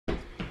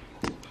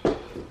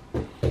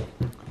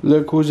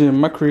Look who's in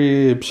my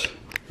cribs.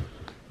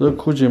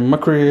 Look who's in my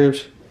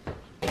cribs.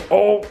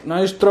 Oh,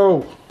 nice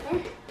throw.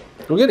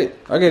 Go get it.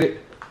 I get it.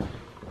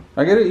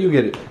 I get it. You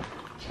get it.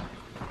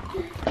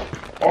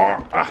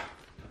 Oh. Ah.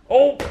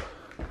 Oh.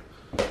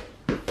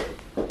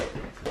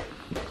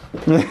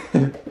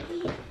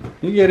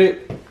 You get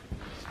it.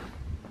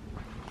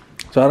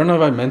 So I don't know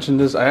if I mentioned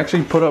this. I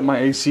actually put up my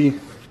AC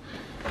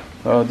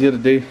the other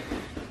day.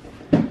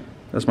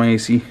 That's my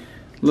AC.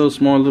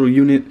 Small little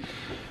unit.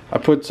 I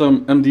put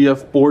some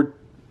MDF board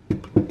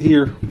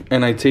here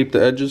and I taped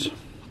the edges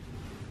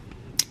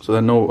so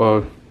that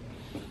no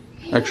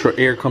extra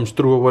air comes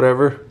through or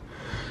whatever.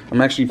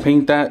 I'm actually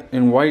paint that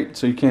in white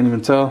so you can't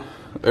even tell.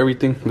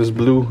 Everything this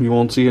blue, you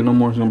won't see it no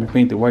more. It's gonna be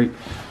painted white.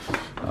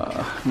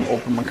 I'm gonna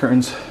open my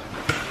curtains.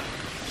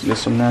 Get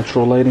some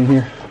natural light in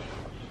here.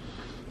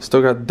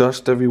 Still got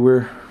dust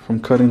everywhere from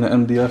cutting the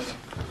MDF.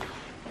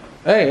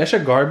 Hey, that's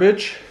your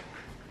garbage.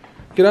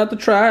 Get out the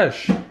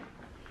trash.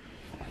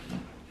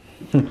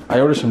 I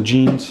ordered some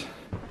jeans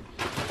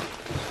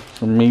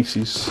from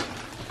Macy's.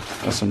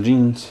 Got some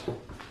jeans. You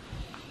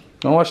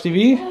wanna watch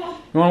TV?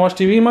 You wanna watch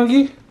TV,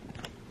 monkey?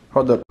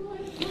 Hold up.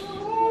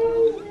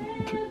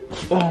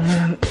 Oh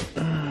man.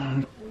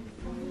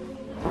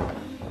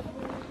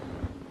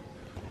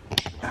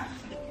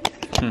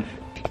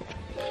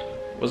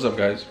 What's up,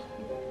 guys?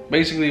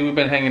 Basically, we've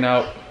been hanging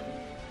out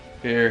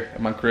here at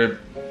my crib.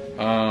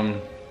 And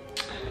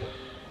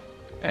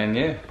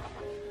yeah.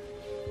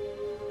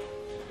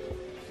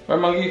 Right,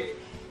 monkey?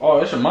 Oh,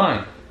 it's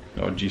mine.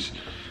 Oh, jeez.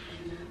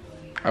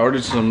 I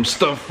ordered some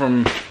stuff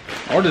from.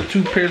 I ordered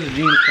 2 pairs of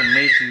jeans from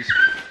Macy's.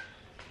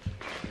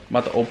 I'm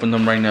about to open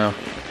them right now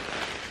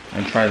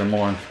and try them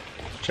on.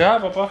 Say hi,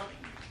 Papa.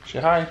 Say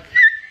hi.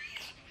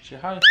 Say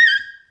hi.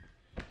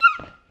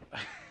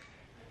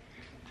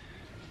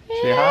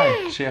 Say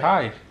hi. Say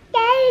hi.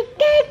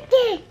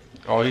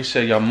 Oh, he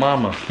said your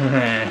mama.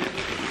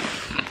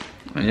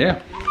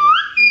 Yeah.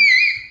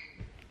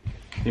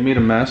 He made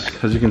a mess,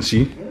 as you can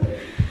see.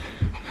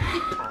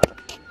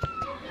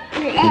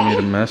 He made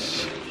a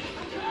mess.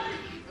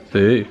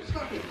 Hey.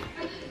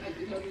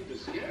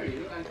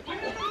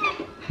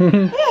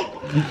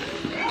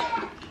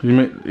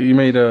 You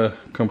made a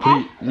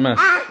complete mess.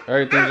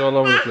 Everything's all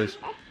over the place.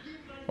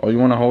 Oh, you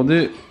want to hold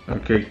it?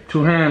 Okay,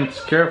 2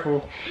 hands.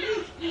 Careful.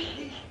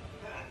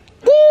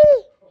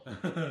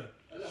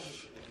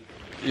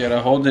 You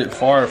gotta hold it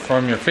far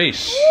from your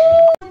face.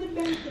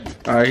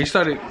 Alright, he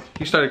started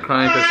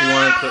crying because he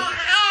wanted to.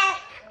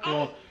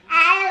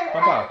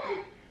 Papa,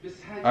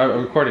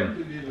 I'm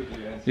recording.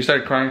 He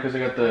started crying because I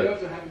got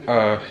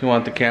the. He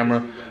wanted the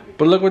camera,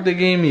 but look what they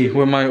gave me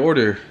with my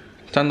order.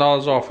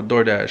 $10 off of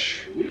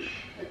DoorDash.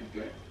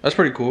 That's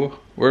pretty cool.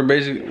 We're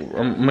basically.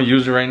 I'm gonna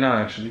use it right now.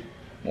 Actually,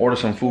 order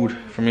some food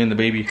for me and the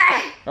baby.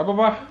 Bye,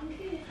 Papa.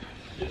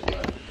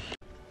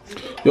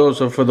 Yo,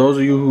 so for those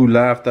of you who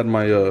laughed at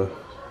my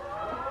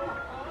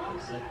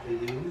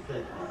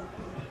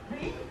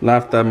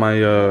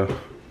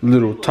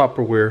little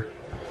Tupperware,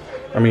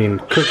 I mean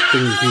cook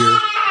thing here.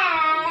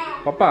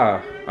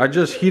 Papa, I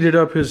just heated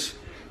up his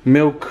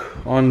milk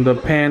on the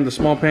pan, the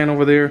small pan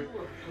over there.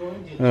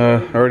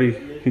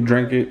 He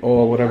drank it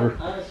or whatever.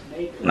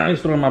 Now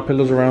he's throwing my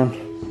pillows around.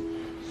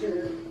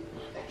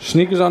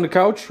 Sneakers on the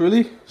couch,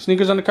 really?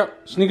 Sneakers on the couch?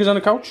 Sneakers on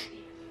the couch?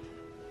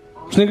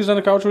 Sneakers on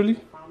the couch, really?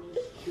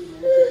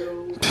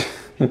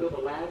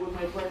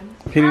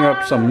 Heating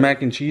up some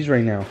mac and cheese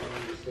right now.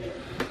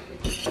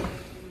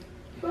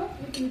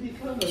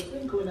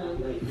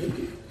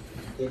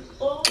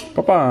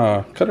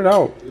 Papa, cut it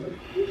out.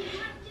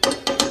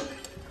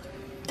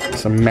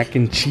 Some mac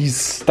and cheese.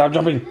 Stop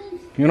jumping.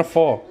 You're gonna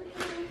fall.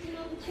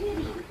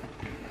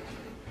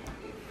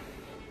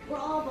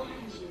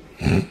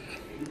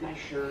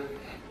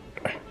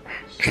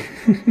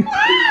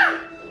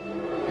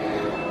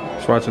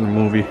 Just watching a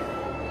movie.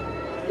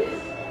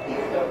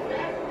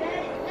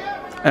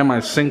 And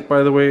my sink,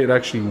 by the way, it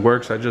actually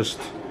works. I just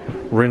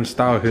rinsed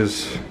out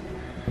his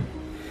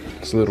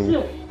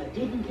little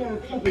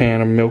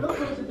pan of milk.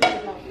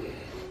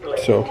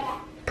 So,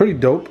 pretty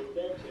dope.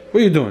 What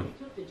are you doing?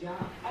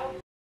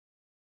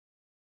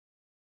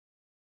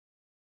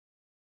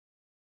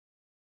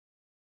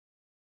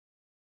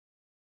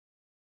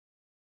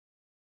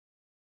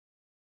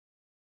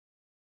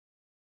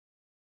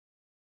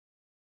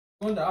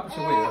 Going the opposite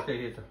way. Okay,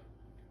 here.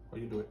 Oh,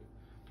 you do it.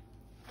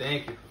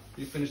 Thank you.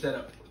 You finish that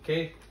up,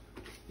 okay?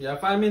 Yeah,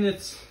 5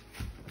 minutes.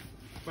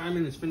 5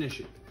 minutes, finish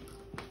it.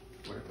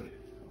 Where I put it?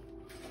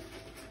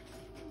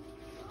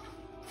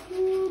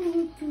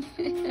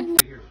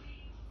 Here.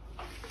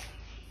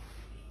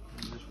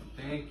 And this one,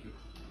 thank you.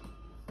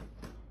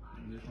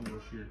 And this one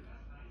goes here.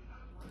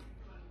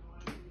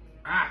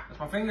 Ah, that's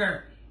my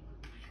finger.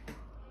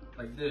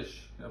 Like this.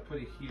 I'll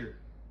put it here.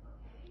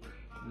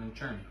 And then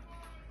turn.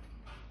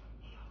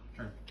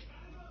 Turn.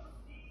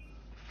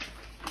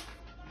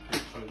 Okay,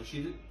 so you see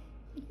it?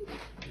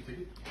 You take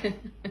it?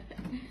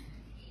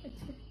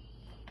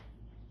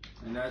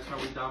 And that's how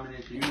we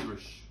dominate the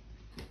universe.